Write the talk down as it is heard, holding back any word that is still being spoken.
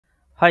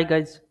Hi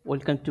guys,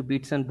 welcome to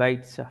Bits and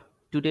Bytes.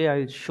 Today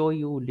I'll show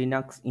you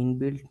Linux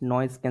inbuilt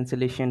noise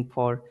cancellation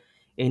for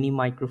any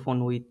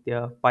microphone with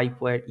the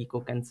Pipewire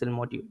Eco Cancel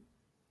module.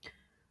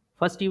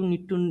 First you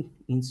need to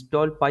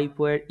install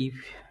Pipewire if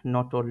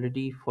not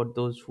already. For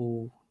those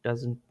who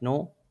doesn't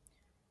know,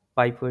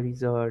 Pipewire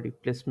is a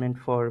replacement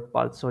for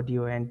Pulse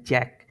Audio and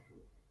Jack.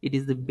 It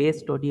is the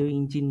best audio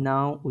engine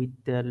now with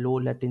low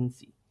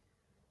latency.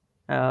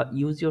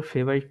 Use your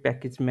favorite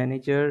package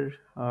manager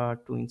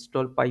to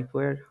install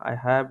Pipewire. I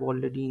have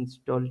already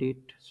installed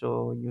it,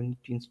 so you need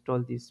to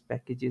install these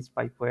packages: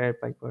 Pipewire,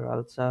 Pipewire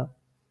Alsa,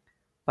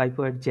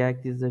 Pipewire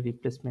Jack. This is a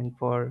replacement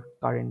for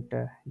current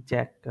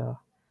Jack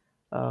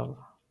uh,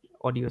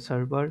 audio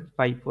server.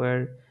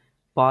 Pipewire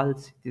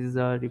Pulse. This is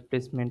a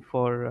replacement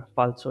for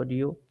Pulse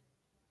Audio,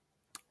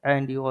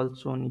 and you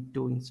also need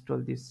to install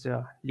this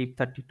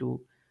lib32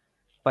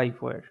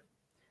 Pipewire.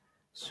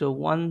 So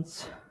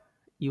once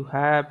you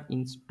have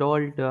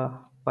installed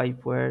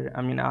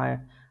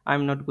Pipewire,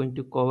 I'm not going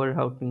to cover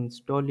how to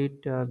install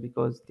it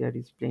because there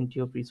is plenty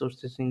of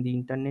resources in the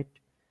internet.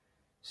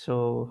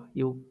 So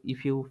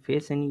if you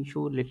face any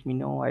issue, let me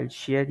know. I'll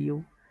share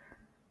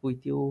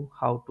with you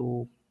how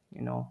to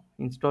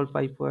install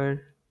Pipewire,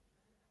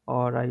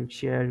 or I'll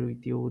share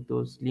with you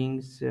those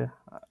links.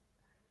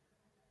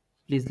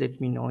 Please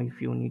let me know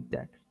if you need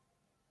that.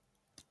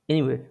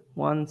 Anyway,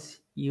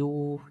 once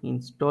you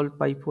install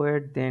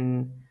Pipewire,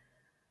 then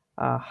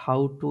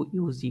how to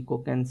use eco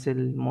cancel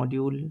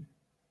module,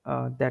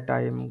 that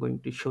I am going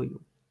to show you.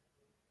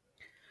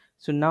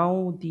 So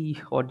now the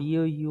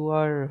audio you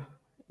are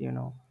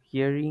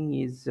hearing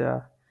is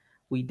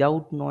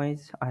without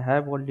noise. I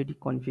have already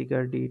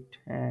configured it,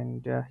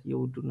 and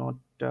you do not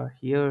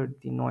hear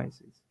the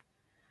noises,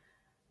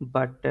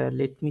 but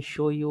let me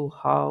show you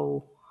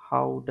how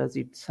does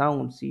it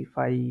sounds if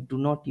I do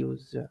not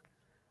use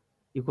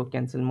eco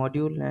cancel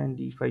module and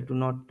if I do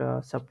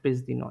not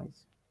suppress the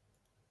noise.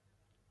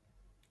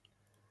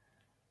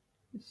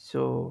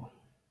 So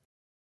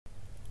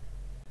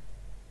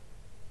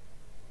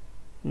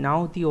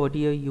now the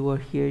audio you are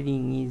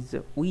hearing is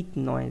with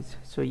noise,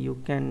 so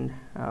you can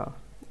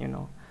you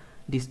know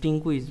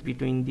distinguish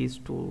between these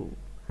two,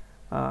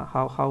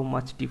 how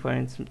much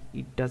difference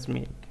it does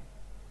make.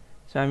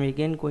 So I'm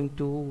again going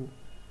to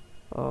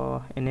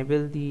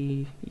enable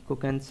the echo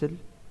cancel.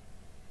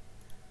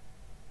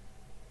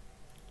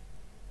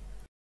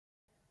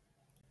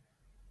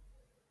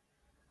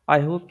 I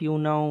hope you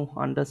now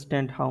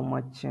understand how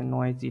much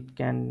noise it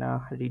can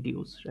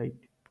reduce, right?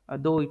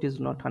 Though it is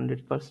not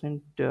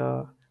 100%,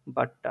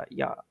 but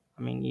yeah,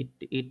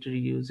 it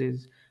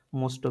reduces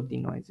most of the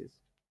noises.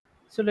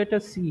 So let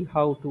us see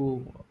how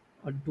to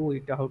do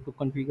it, how to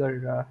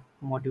configure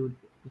module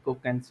echo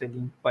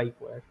cancelling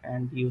Pipewire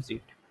and use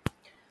it.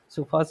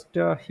 So first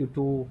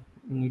you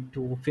need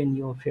to open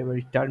your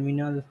favorite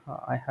terminal.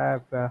 I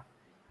have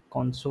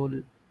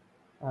console.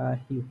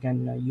 You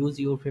can use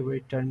your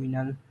favorite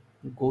terminal.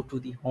 Go to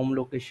the home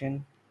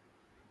location,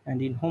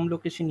 and in home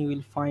location you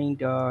will find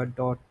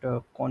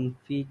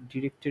 .config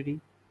directory.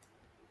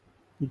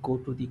 Go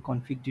to the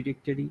config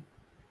directory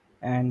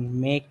and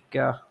make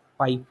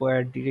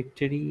pipewire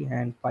directory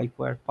and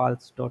pipewire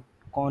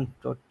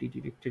pulse.conf.t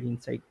directory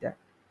inside that.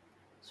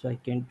 So I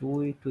can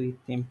do it with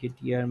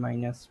mktr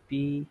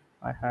 -p.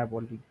 I have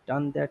already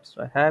done that.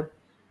 So I have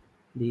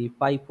the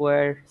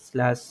pipewire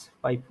slash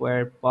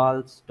pipewire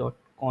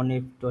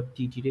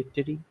pulse.conf.t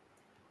directory.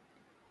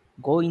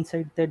 Go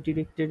inside that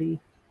directory,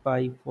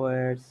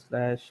 pipewire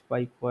slash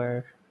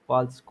pipewire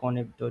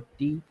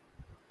pulse.conf.t,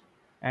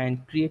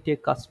 and create a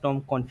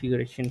custom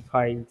configuration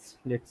files.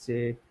 Let's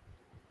say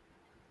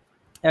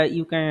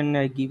you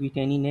can give it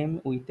any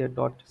name with a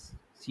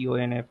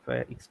 .conf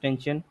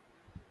extension.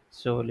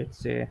 So let's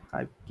say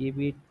I give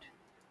it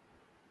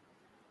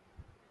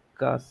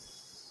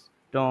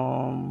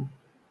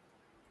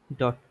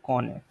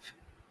custom.conf.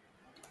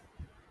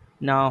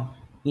 Now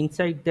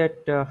inside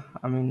that,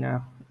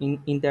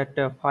 in that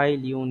file, uh,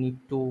 you need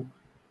to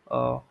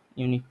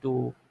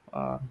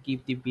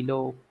give the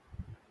below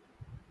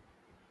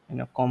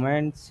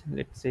commands.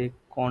 Let's say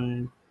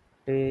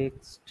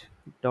context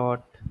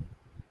dot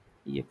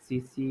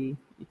exec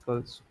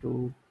equals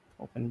to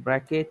open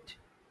bracket,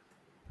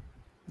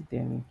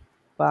 then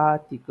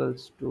path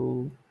equals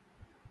to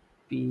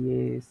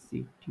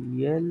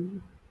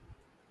pactl,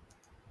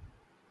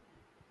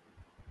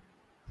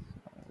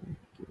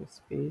 give a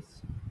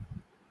space.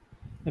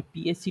 The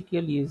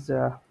pactl is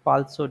a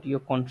pulse audio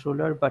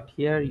controller, but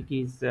here it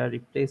is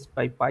replaced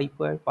by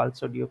Pipewire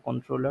pulse audio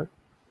controller,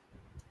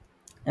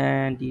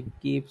 and it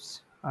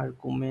gives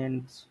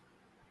arguments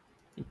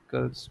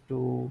equals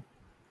to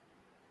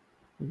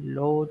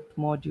load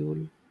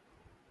module,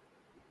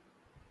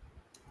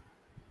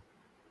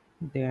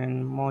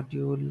 then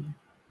module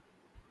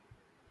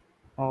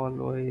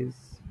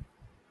always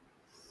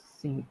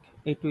sync.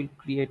 It will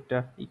create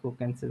a echo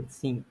cancel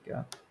sync,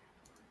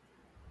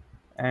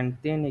 and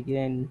then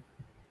again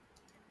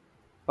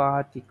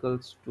path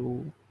equals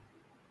to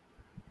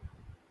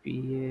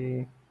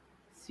pactl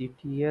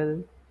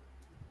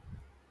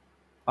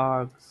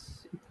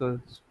args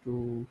equals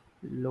to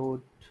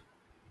load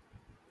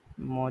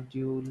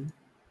module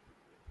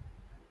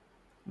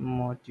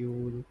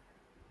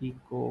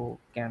echo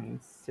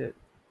cancel.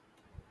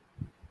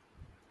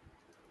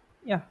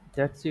 Yeah,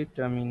 that's it.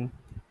 I mean,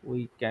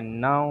 we can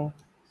now,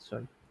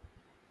 sorry,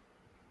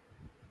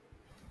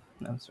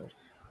 I'm sorry.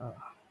 uh,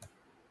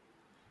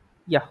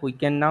 yeah, we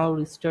can now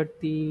restart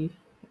the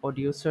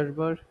audio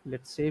server.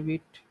 Let's save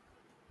it.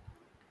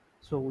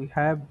 So we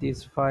have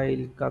this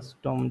file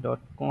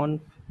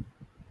custom.conf,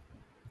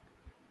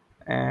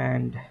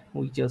 and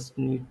we just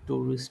need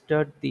to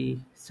restart the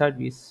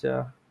service,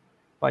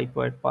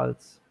 Pipewire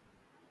Pulse.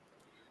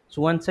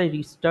 So once I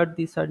restart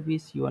the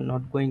service, you are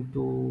not going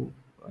to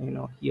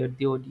hear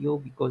the audio,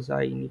 because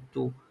I need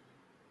to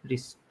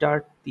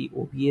restart the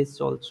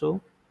OBS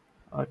also,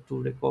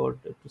 to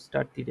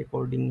start the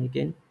recording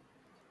again.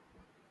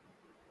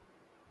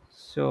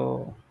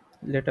 So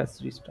let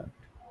us restart.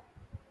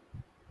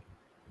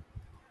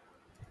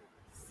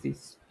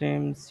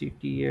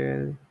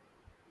 Systemctl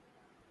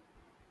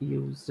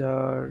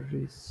user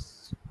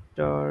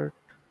restart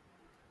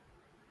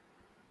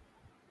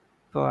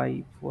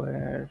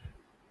Pipewire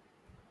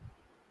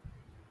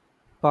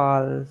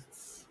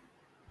Pulse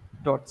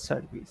dot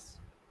service.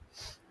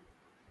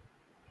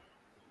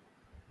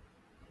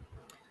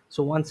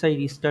 So once I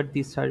restart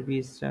the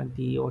service,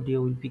 the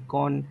audio will be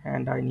gone,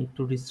 and I need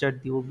to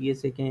restart the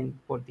OBS again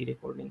for the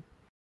recording.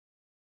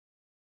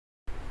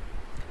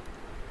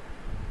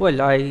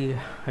 Well, I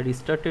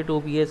restarted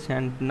OBS,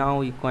 and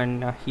now you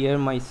can hear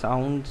my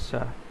sounds,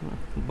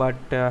 but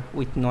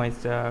with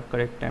noise,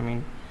 correct? I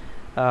mean,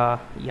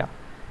 yeah.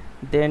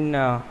 Then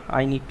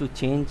I need to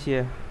change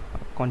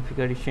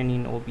configuration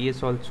in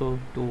OBS also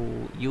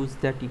to use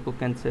that echo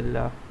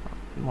cancel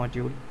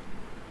module.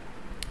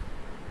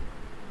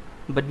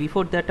 But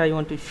before that, I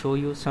want to show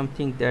you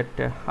something, that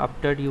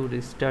after you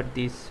restart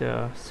this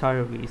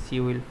service,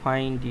 you will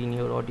find in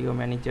your audio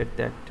manager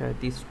that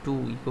these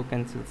two echo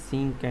cancel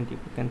sync and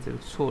echo cancel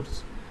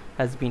source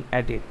has been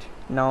added.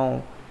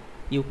 Now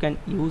you can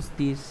use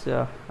this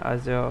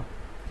echo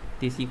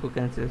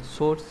cancel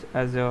source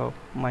as a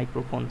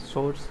microphone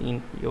source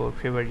in your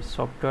favorite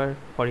software.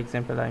 For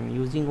example, I am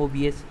using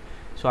OBS,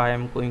 so I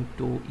am going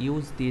to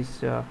use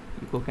this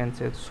echo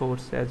cancel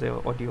source as a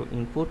audio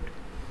input,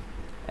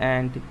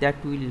 and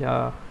that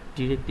will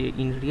directly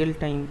in real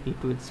time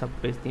it will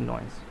suppress the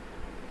noise.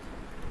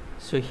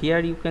 So here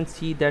you can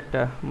see that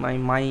my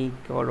mic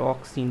or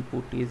aux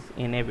input is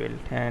enabled,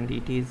 and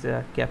it is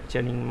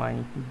capturing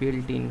my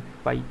built-in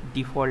by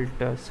default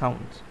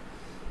sounds.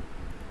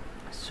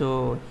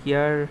 So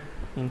here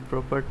in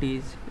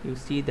properties, you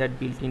see that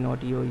built-in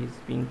audio is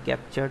being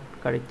captured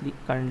correctly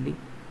currently,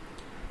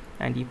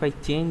 and if I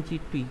change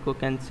it to echo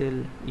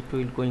cancel, it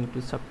will going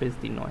to suppress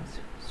the noise.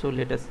 So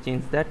let us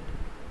change that.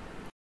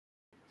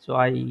 So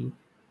I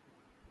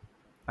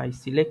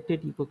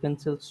selected echo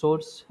cancel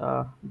source.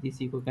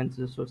 This echo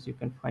cancel source you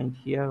can find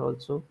here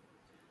also.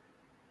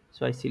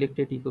 So I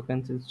selected echo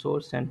cancel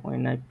source, and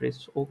when I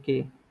press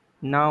OK,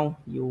 now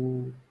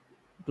you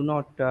do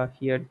not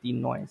hear the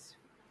noise,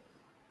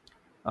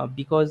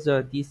 because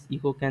this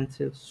echo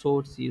cancel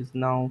source is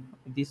now,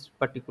 this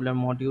particular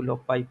module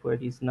of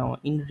Pipewire is now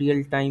in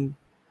real time,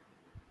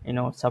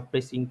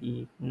 suppressing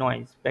the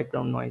noise,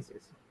 background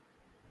noises.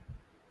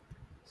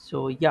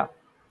 So yeah,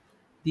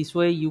 this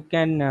way you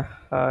can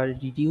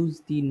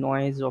reduce the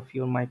noise of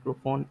your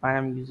microphone. I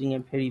am using a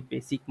very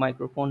basic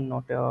microphone,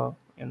 not a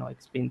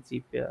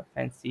expensive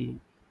fancy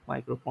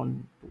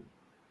microphone to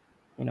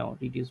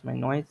reduce my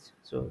noise.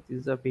 So this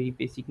is a very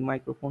basic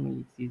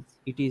microphone.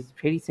 It is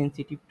very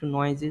sensitive to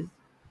noises,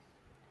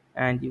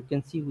 and you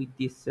can see with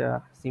this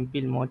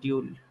simple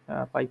module,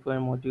 Pipewire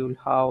module,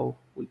 how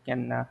we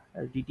can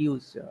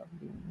reduce the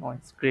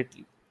noise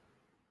greatly.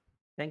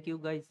 Thank you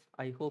guys.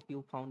 I hope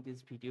you found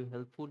this video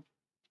helpful.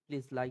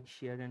 Please like,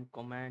 share, and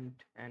comment,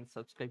 and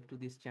subscribe to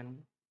this channel.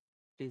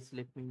 Please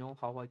let me know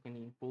how I can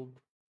improve.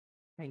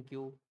 Thank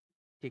you.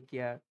 Take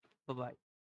care. Bye bye.